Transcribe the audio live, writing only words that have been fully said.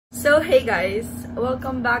So hey guys,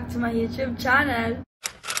 welcome back to my YouTube channel.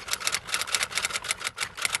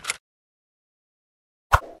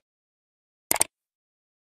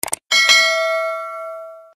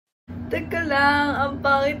 Teka lang, ang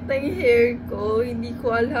pangit ng hair ko. Hindi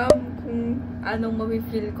ko alam kung anong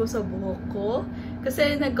mapifeel ko sa buhok ko.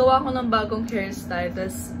 Kasi naggawa ko ng bagong hairstyle.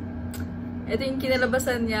 Tapos, ito yung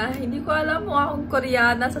kinalabasan niya. Hindi ko alam kung akong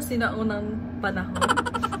Koreana sa sinaunang panahon.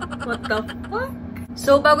 What the fuck?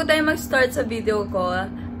 So, bago tayo mag-start sa video ko,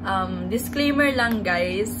 disclaimer lang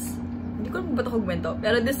guys. Hindi ko alam ba't ako gwento.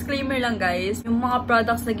 Pero disclaimer lang guys. Yung mga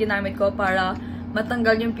products na ginamit ko para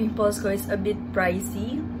matanggal yung pimples ko is a bit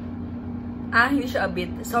pricey. Hindi siya a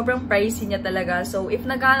bit. Sobrang pricey niya talaga. So, if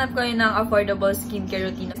naghahanap kayo ng affordable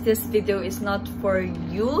skincare routine, this video is not for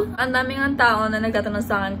you. Ang daming ang tao na nagtatanong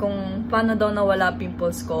sa akin kung paano daw nawala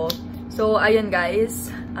pimples ko. So, ayun guys.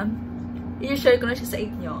 I-share ko na siya sa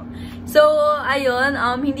inyo. So, ayun.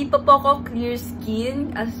 Hindi pa po ako clear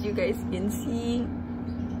skin, as you guys can see.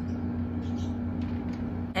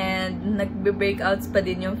 And, nagbe-breakouts pa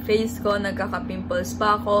din yung face ko. Nagkaka-pimples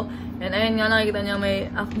pa ako. And, ayun nga, nakikita niyo may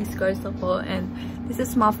acne scars ako. And, this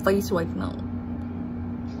is my face right now.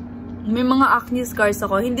 May mga acne scars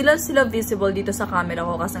ako. Hindi lang sila visible dito sa camera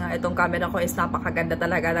ko. Kasi nga, itong camera ko is napakaganda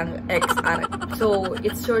talaga ng XR. So,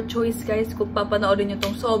 it's your choice guys kung papanoorin nyo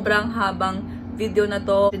itong sobrang habang video na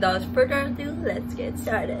to. Without further ado, let's get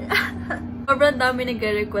started. Sobrang dami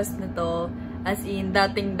nagre-request na to. As in,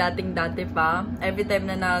 dati pa. Every time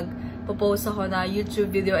na nagpo-post ako na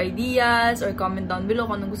YouTube video ideas or comment down below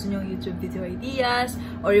kung anong gusto nyo YouTube video ideas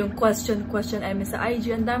or yung question sa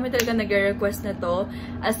IG. Ang dami talaga nagre-request na to.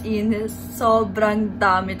 As in, sobrang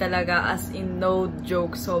dami talaga. As in, no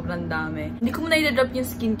joke. Sobrang dami. Hindi ko muna i-drop yung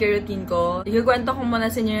skincare routine ko. Ikukwento ko muna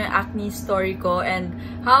sa inyo yung acne story ko and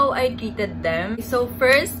how I treated them. So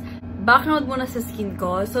first, background muna sa skin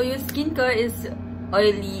ko. So yung skin ko is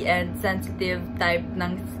oily and sensitive type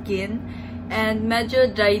ng skin. And medyo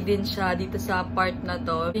dry din siya dito sa part na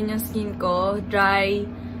to. Yun yung skin ko. Dry,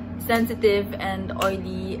 sensitive, and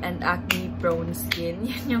oily, and acne-prone skin.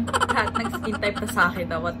 Yan yung lahat ng skin type na sa akin.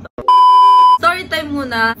 What the story time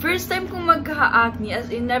muna. First time kong magka-acne, as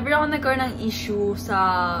in, never ako nagkaroon ng issue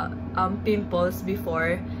sa pimples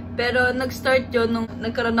before. Pero nag-start yun nung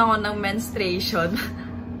nagkaroon ako ng menstruation.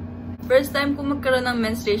 First time ko magkaroon ng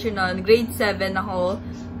menstruation noon, grade 7 ako.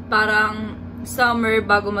 Parang summer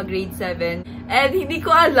bago mag-grade 7. And hindi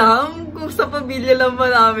ko alam kung sa pamilya lang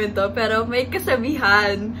ba namin to. Pero may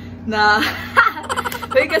kasabihan na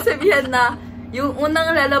yung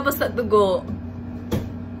unang lalabas na dugo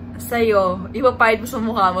sa'yo, ipapahid mo sa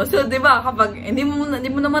mukha mo. So, di ba, kapag hindi mo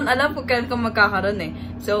naman alam kung kailan ka magkakaroon eh.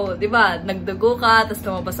 So, di ba, nagdugo ka, tapos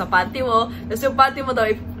lumabas sa panty mo, tapos yung panty mo daw,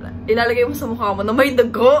 ilalagay mo sa mukha mo na may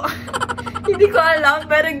dugo. Hindi ko alam,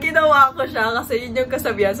 pero ginawa ko siya kasi yun yung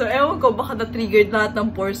kasabihan. So, ewan ko, baka na-triggered lahat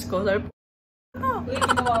ng pores ko. Uy,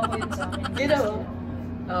 ginawa ko yun sa akin.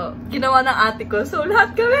 Ginawa ng ate ko. So,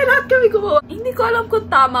 lahat kami gumawa. Hindi ko alam kung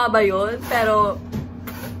tama ba yun, pero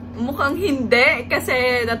mukhang hindi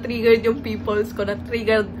kasi na-triggered yung pimples ko,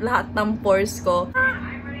 na-triggered lahat ng pores ko.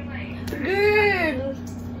 Girl!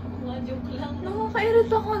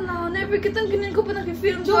 Nakaka-irita ko na. Never kitang ganyan ko pa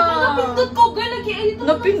nakifilm ka. Joke na, napindot ko. Girl, nag-i-edit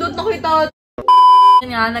napindot na kita. Yan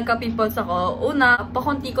nga, nagka-pimples ako. Una,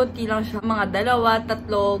 pakunti-kunti lang siya. Mga 2,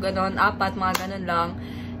 3, ganon, 4, mga ganon lang.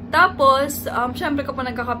 Tapos, syempre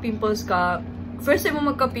kapag nagkaka-pimples ka, first time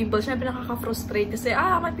mo magka-pimples, syempre nakaka-frustrate kasi,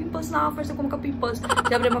 may pimples na ako, first time ko magka-pimples.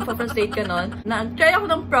 Syempre, magpa-frustrate ka nun. Try ako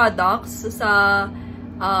ng products sa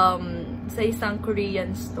isang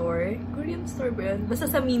Korean store. Korean store ba yun? Basta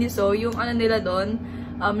sa Miniso, yung ano nila doon,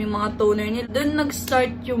 yung mga toner nila. Doon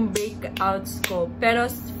nag-start yung breakouts ko. Pero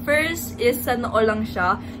first is sa noo lang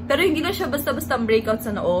siya. Pero hindi lang siya basta-basta breakout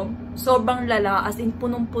sa noo. Sobrang lala, as in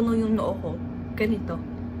punong-puno yung noo ko. Ganito.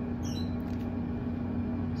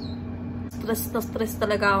 Stress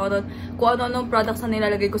talaga ako nun. Kung ano-anong products na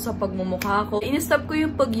nilalagay ko sa pagmumukha ko. In-stop ko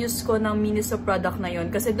yung pag-use ko ng Miniso product na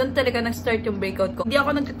yun. Kasi doon talaga nag-start yung breakout ko. Hindi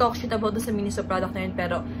ako nag-talk shit about sa Miniso product na yun.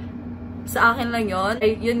 Pero sa akin lang yun.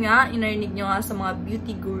 Ay, yun nga, inarinig nyo nga sa mga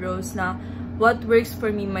beauty gurus na what works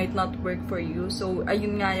for me might not work for you. So,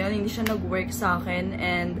 ayun nga yun. Hindi siya nag-work sa akin.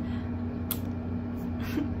 And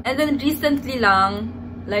then recently lang,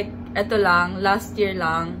 like, eto lang, last year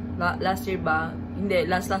lang. Last year ba? Hindi,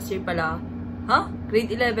 last year pala.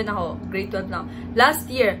 Grade 11 ako. Grade 12 lang. Last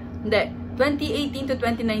year, hindi. 2018 to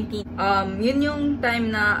 2019. Yun yung time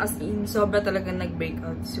na as in, sobra talaga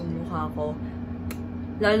nag-breakout yung mukha ko.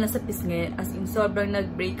 Lalo na sa pisngi. As in, sobrang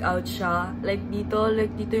nag-breakout siya. Like dito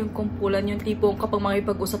yung kumpulan. Yung tipong kapag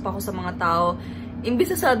makipag-usap ako sa mga tao,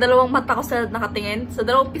 imbis na sa dalawang mata ko sila nakatingin, sa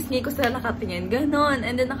dalawang pisngi ko sila nakatingin. Ganon.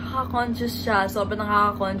 And then, nakaka-conscious siya. Sobrang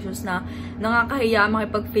nakaka-conscious na nakakahiya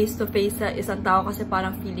makipag face-to-face sa isang tao kasi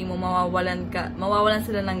parang feeling mo mawawalan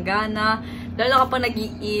sila ng gana. Lalo kapag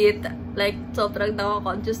nag-i-eat, like, sobrang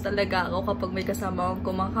nakaka-conscious talaga ako kapag may kasama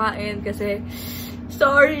akong kumakain kasi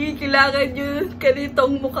sorry, kailangan nyo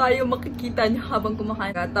ganitong mukha yung makikita nyo habang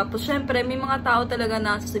kumakain ka. Tapos, syempre, may mga tao talaga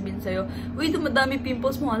na sasabihin sa'yo, uy, dumadami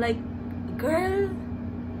pimples mo. Like, girl,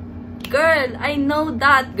 I know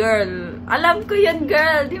that, girl. Alam ko yan,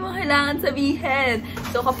 girl. Di mo kailangan sabihin.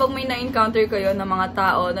 So, kapag may na-encounter kayo ng mga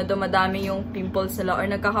tao na dumadami yung pimples sila or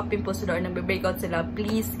nagkaka-pimples sila or nagbe-breakout sila,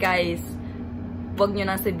 please, guys, wag nyo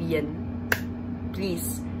na sabihin.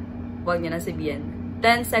 Please, wag nyo na sabihin.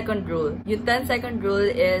 10-second rule. Yung 10-second rule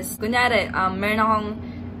is, kunyari, meron akong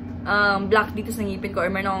black dito sa ngipin ko or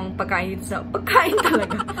meron akong pagkain dito sa... Pagkain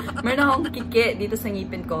talaga! Meron akong kiki dito sa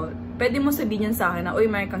ngipin ko. Pwede mo sabihin yan sa akin na, uy,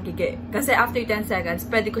 meron kang kiki. Kasi after 10 seconds,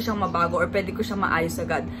 pwede ko siyang mabago or pwede ko siyang maayos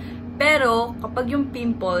agad. Pero, kapag yung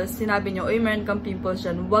pimples, sinabi nyo, uy, meron kang pimples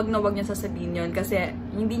dyan, wag na wag nyo sasabihin yun kasi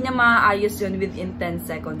hindi niya maayos yun within 10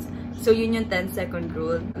 seconds. So, yun yung 10-second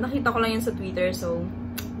rule. Nakita ko lang yun sa Twitter, so...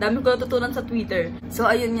 Dami ko natutunan sa Twitter. So,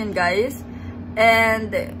 ayun yan, guys. And,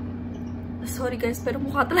 sorry guys, pero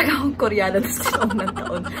mukha talaga akong Koreana sa taon ng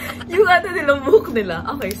taon. Yung nilang buhok nila.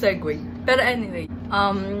 Okay, segue. Pero anyway,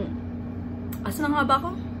 asa na nga ba ako?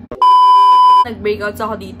 Nag-breakouts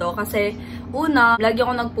ako dito kasi, una, lagi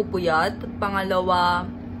ako nagpupuyat. Pangalawa,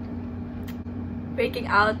 breaking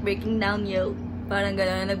out, breaking down, yo. Parang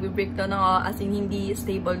gano'n, nag-breakdown ako as in hindi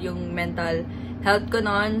stable yung mental health ko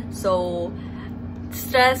noon. So,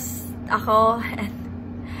 stress ako and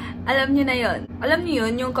alam niyo na yun. Alam niyo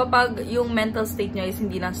yun, yung kapag yung mental state nyo is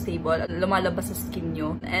hindi lang stable, lumalabas sa skin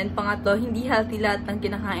nyo. And pangatlo, hindi healthy lahat ng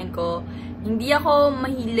kinakain ko. Hindi ako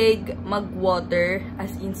mahilig mag-water, as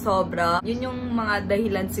in sobra. Yun yung mga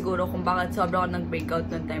dahilan siguro kung bakit sobra ako nag-breakout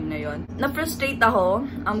ng time na yun. Na-frustrate ako.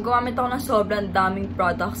 Gumamit ako ng sobrang daming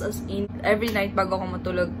products, as in every night bago ako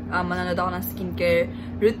matulog, manonood ako ng skincare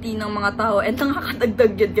routine ng mga tao. And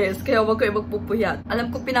nakakadagdag yun, guys. Kaya wag kayo magpupuyat. Alam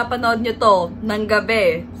ko pinapanood nyo to ng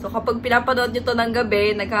gabi. So kapag pinapanood nyo to ng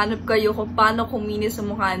gabi, naghahanap kayo kung paano kuminis sa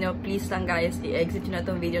mukha nyo, please lang guys, i-exit nyo na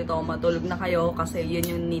tong video to. Matulog na kayo kasi yun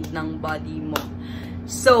yung need ng body mo.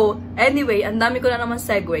 So, anyway, ang dami ko na naman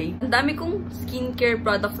segue. Ang dami kong skincare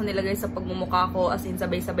products na nilagay sa pagmumukha ko, as in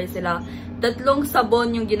sabay-sabay sila. 3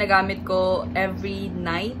 sabon yung ginagamit ko every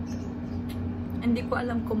night. Hindi ko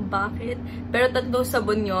alam kung bakit. Pero 3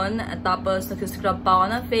 sabon yun. At tapos, nagsiscrub pa ako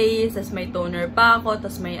ng face. Tapos may toner pa ako.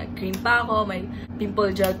 Tapos may cream pa ako. May pimple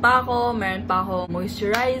gel pa ako. Meron pa ako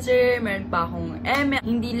moisturizer. Meron pa akong eme.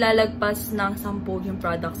 Hindi lalagpas ng 10 yung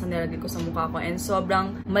products na nilagay ko sa mukha ko. And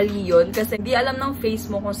sobrang mali yun. Kasi hindi alam ng face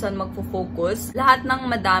mo kung saan magpo-focus. Lahat ng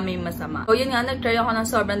madami masama. So, yun nga, nag-try ako ng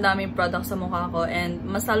sobrang daming products sa mukha ko. And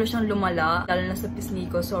mas lalo siyang lumala. Lalo na sa pisngi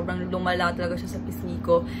ko. Sobrang lumala talaga siya sa pisngi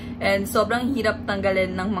ko. And sobrang hirap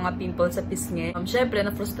tanggalin ng mga pimples sa pisngi. Syempre,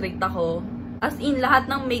 na-frustrate ako. As in, lahat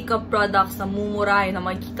ng makeup products na mumurahin, na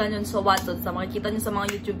makikita nyo sa Wattpad, na makikita nyo sa mga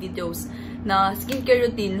YouTube videos, na skincare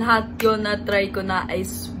routine, lahat yun na-try ko na, I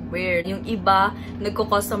swear. Yung iba,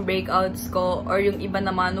 nagko-cause ng breakouts ko, or yung iba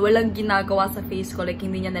naman, walang ginagawa sa face ko. Like,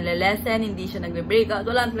 hindi niya nalilesen, hindi siya nagbe-breakout,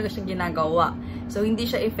 wala talaga siyang ginagawa. So, hindi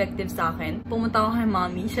siya effective sa akin. Pumunta ako kay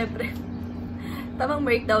mommy, syempre. Tamang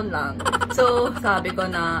breakdown lang. So, sabi ko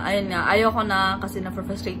na, ayun nga, ayoko na kasi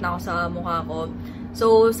na-frustrate na ako sa mukha ko.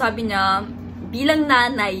 So, sabi niya, bilang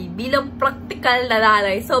nanay, bilang practical na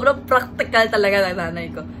nanay, sobrang practical talaga na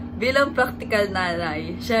nanay ko. Bilang practical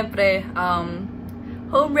nanay, syempre,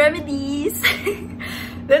 home remedies.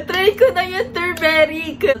 Na-try ko na yung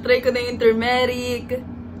turmeric.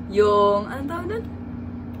 Yung, ano tawag doon?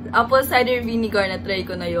 Apple cider vinegar, na-try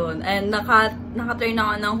ko na yon. And naka-try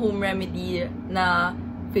na ako ng home remedy na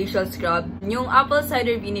facial scrub. Yung apple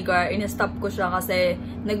cider vinegar, in-stop ko siya kasi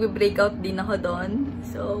nagbe-breakout din ako doon.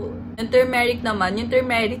 So, yung turmeric naman, yung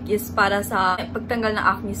turmeric is para sa pagtanggal ng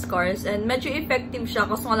acne scars. And medyo effective siya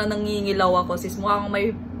kasi nga lang nangingilaw ako. Sis, mukha akong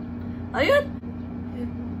may... Ayun!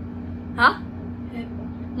 Ha?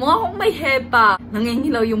 Mukha akong may hepa.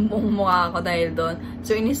 Nangingilaw yung buong mukha ko dahil doon.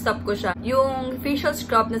 So, in-stop ko siya. Yung facial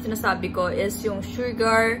scrub na sinasabi ko is yung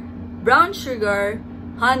sugar, brown sugar,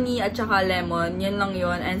 honey, at saka lemon. Yan lang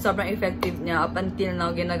yun. And sobrang effective niya. Up until now,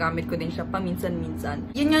 ginagamit ko din siya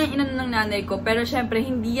paminsan-minsan. Yun nga yung inano ng nanay ko. Pero syempre,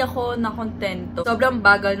 hindi ako nakontento. Sobrang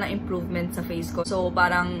bagal na improvement sa face ko. So,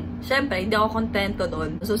 parang, syempre, hindi ako kontento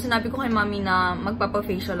doon. So, sinabi ko kay mami na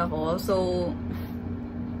magpapa-facial ako. So,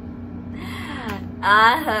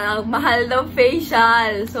 mahal ng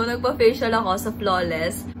facial. So, nagpa-facial ako sa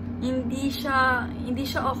Flawless. hindi siya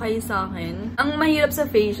okay sa akin. Ang mahirap sa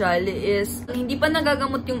facial is, hindi pa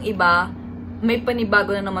nagagamot yung iba, may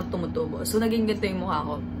panibago na naman tumutubo. So, naging ganito yung mukha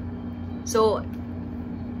ko. So,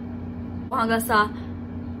 hanggang sa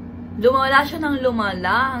lumala siya ng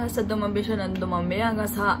lumala, hanggang sa dumami siya ng dumami, hanggang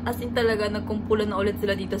sa as in talaga nagkumpulan na ulit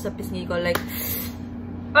sila dito sa pisngi ko. Like,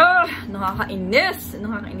 nakakainis!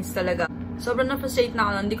 Nakakainis talaga. Sobrang na-frustrate na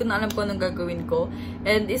ako nun. Hindi ko na alam kung anong gagawin ko.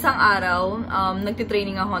 And isang araw,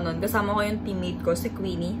 nagtitraining ako nun. Kasama ko yung teammate ko, si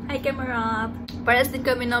Queenie. Hi, camera! Parehas din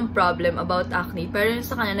kami ng problem about acne. Pero yung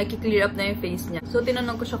sa kanya, nagki-clear up na yung face niya. So,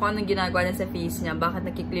 tinanong ko siya kung anong ginagawa niya sa face niya. Bakit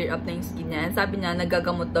nagki-clear up na yung skin niya. And sabi niya,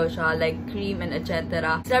 nagagamot daw siya, like cream and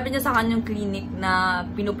etc. Sabi niya sa kanya yung clinic na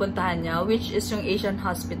pinupuntahan niya, which is yung Asian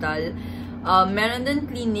Hospital. Meron din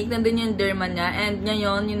clinic, nandun yung derma niya, and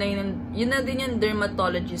ngayon, yun na din yung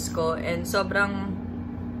dermatologist ko, and sobrang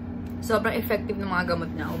effective ng mga gamot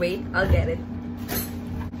niya. Wait, I'll get it.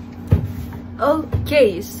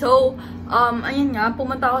 Okay, so, ayun nga,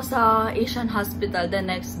 pumunta ako sa Asian Hospital the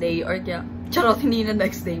next day, or kaya, charot, hindi na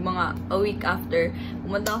next day, mga a week after,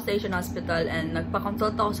 pumunta ako sa Asian Hospital, and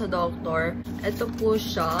nagpa-consult ako sa doctor. Ito po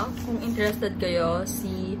siya, kung interested kayo,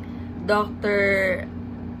 si Dr.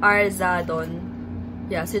 Arzadon.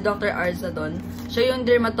 Yeah, si Dr. Arzadon. Siya yung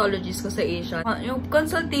dermatologist ko sa Asia. Yung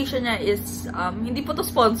consultation niya is, hindi po to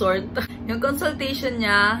sponsored. Yung consultation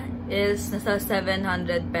niya is nasa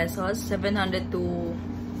 700 pesos. 700 to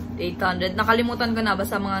 800. Nakalimutan ko na,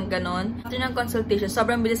 basta mga ganon. After ng consultation,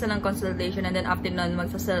 sobrang bilis na ng consultation, and then after nun,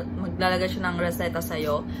 maglalagay siya ng reseta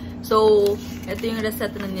sa'yo. So, ito yung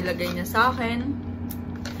reseta na nilagay niya sa akin.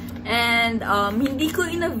 And, hindi ko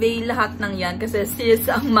in-avail lahat ng yan kasi sis,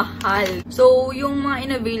 ang mahal. So, yung mga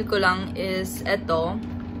in-avail ko lang is ito,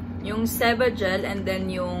 yung Seba Gel, and then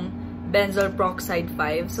yung Benzoyl Peroxide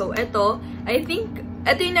 5. So, ito, I think,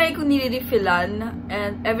 ito yung nanay ko nire-refillan,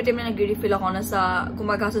 and every time na nagre-refill ako,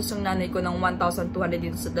 gumagastos yung nanay ko ng 1,200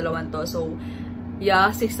 dito sa dalawang to. So,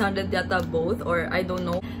 yeah, 600 yata both, or I don't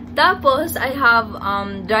know. Tapos, I have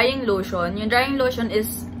drying lotion. Yung drying lotion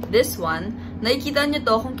is this one. Nakikita niyo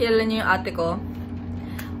to kung kilala niyo yung ate ko.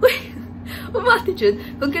 Uy! Umatitude.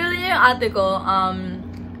 Kung kilala niyo yung ate ko,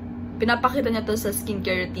 pinapakita niya to sa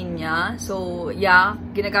skincare routine niya. So, yeah,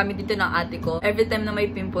 ginagamit dito ng ate ko. Every time na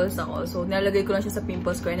may pimples ako, so nilalagay ko lang siya sa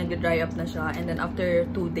pimples ko and nag-dry up na siya. And then after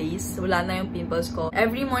 2 days, wala na yung pimples ko.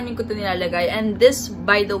 Every morning ko to nilalagay. And this,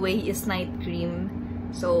 by the way, is night cream.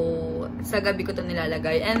 So, sa gabi ko to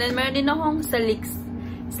nilalagay. And then, meron din akong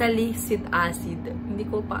salicylic acid. Hindi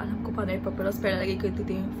ko pa alam kung paano ipapalos, pero lagay ko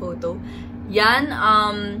dito yung photo. Yan,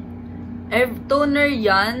 toner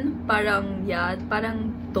yan. Parang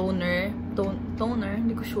toner. Toner?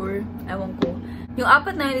 Hindi ko sure. Ewan ko. Yung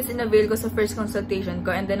apat na yun is in-avail ko sa first consultation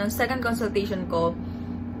ko. And then, on second consultation ko,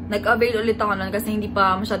 nag-avail ulit ako nun kasi hindi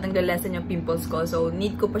pa masyadong nag-lessen yung pimples ko. So,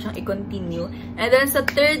 need ko pa siyang i-continue. And then, sa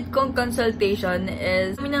third kong consultation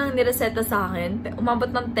is, kami nang nireseta sa akin,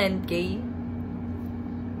 umabot ng 10K.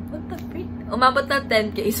 What the freak? Umabot ng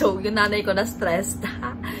 10K. So, yung nanay ko na-stressed.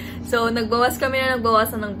 So, nagbawas kami na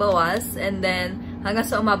ng bawas. And then, hanggang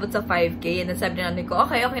sa umabot sa 5K. And then, sabi ng nanay ko,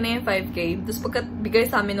 okay na yung 5K. Tapos, pagkabigay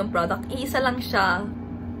sa amin ng product, iisa lang siya.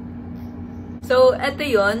 So, eto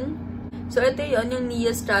yun. So, ito yun, yung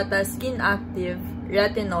Niyo Strata Skin Active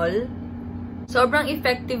Retinol. Sobrang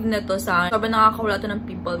effective nito sa akin. Sobrang nakakawala to ng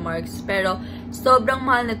pimple marks. Pero, sobrang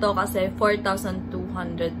mahal nito kasi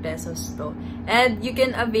 4,200 pesos to. And, you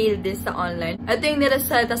can avail this sa online. Ito yung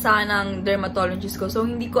nireseta sa akin ng dermatologist ko. So,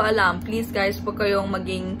 hindi ko alam. Please, guys, huwag kayong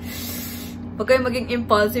maging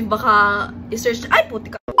impulsive. Baka i-search. Ay,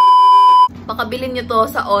 puti ka! Baka bilhin nyo to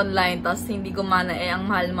sa online, tapos hindi gumana ang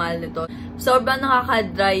mahal-mahal nito. Sobrang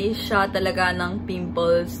nakaka-dry siya talaga ng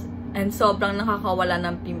pimples, and sobrang nakakawala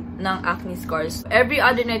ng acne scars. Every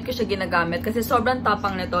other night ko siya ginagamit kasi sobrang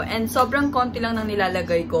tapang nito, and sobrang konti lang nang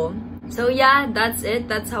nilalagay ko. So yeah, that's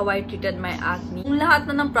it. That's how I treated my acne. Kung lahat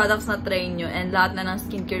na ng products na try nyo, and lahat na ng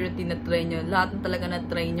skincare routine na try nyo, lahat na talaga na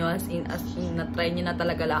try nyo, as in na try nyo na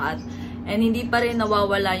talaga lahat, and hindi pa rin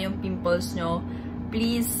nawawala yung pimples nyo,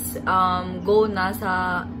 please, go na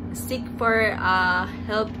sa seek for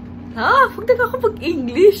help. Huwag na ako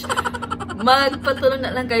pag-English. Magpatulong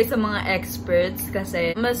na lang kayo sa mga experts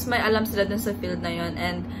kasi mas may alam sila dun sa field na yun,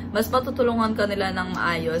 and mas matutulungan ka nila ng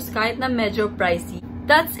maayos kahit na medyo pricey.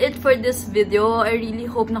 That's it for this video. I really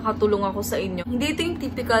hope nakatulong ako sa inyo. Hindi ito yung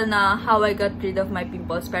typical na how I got rid of my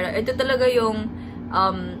pimples, pero ito talaga yung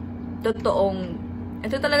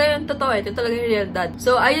ito talaga yung totoo, ito talaga yung real dad.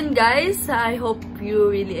 So, ayun guys, I hope you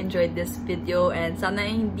really enjoyed this video, and sana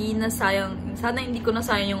hindi ko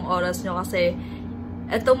nasayang yung oras nyo kasi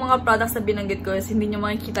Etong mga products na binanggit ko is hindi nyo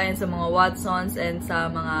makikita yan sa mga Watsons and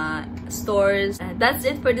sa mga stores. And that's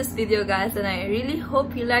it for this video, guys, and I really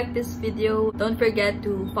hope you like this video. Don't forget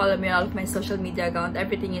to follow me on all of my social media account.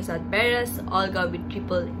 Everything is at perezangelaolga with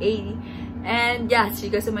AAA. And yeah,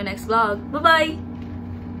 see you guys in my next vlog. Bye bye.